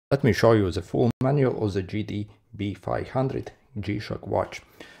Let me show you the full manual of the GD-B500 G-Shock watch.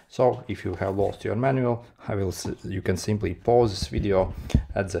 So if you have lost your manual, you can simply pause this video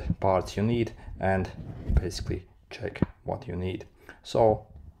at the parts you need and basically check what you need. So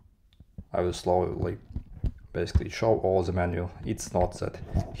I will slowly basically show all the manual. It's not that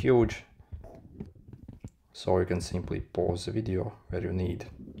huge, so you can simply pause the video where you need.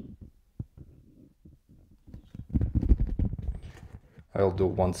 I'll do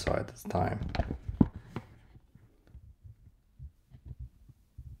one side at a time.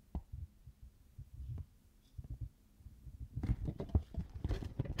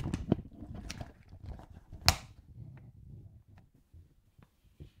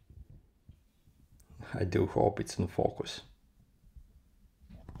 I do hope it's in focus.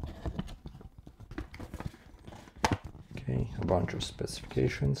 Okay, a bunch of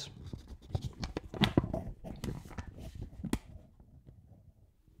specifications.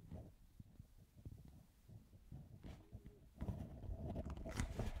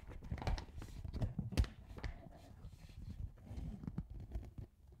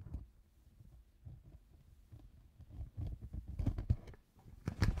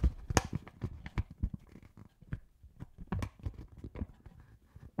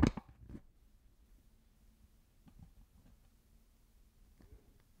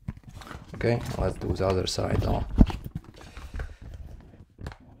 Okay, let's do the other side now.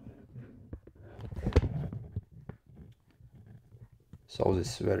 So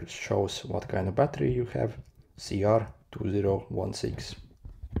this is where it shows what kind of battery you have, CR2016.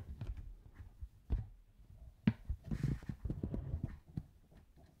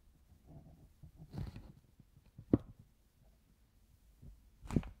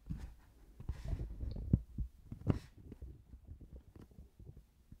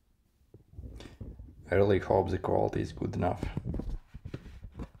 I really hope the quality is good enough.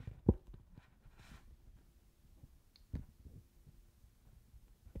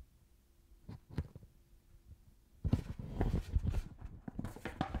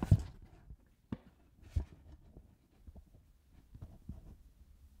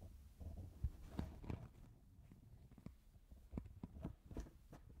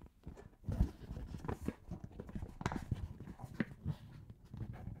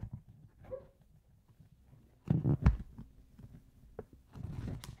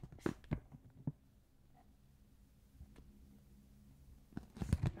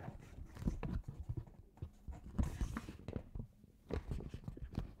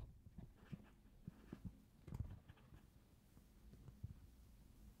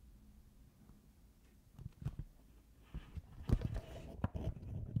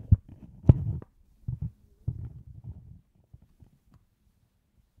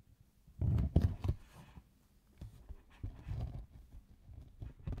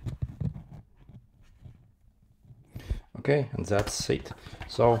 Okay, and that's it.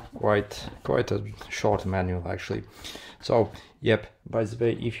 So quite a short manual actually. So yep, by the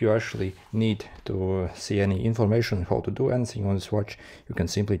way, if you actually need to see any information how to do anything on this watch, you can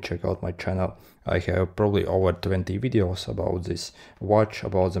simply check out my channel. I have probably over 20 videos about this watch,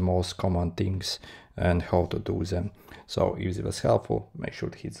 about the most common things and how to do them. So if it was helpful, make sure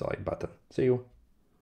to hit the like button. See you.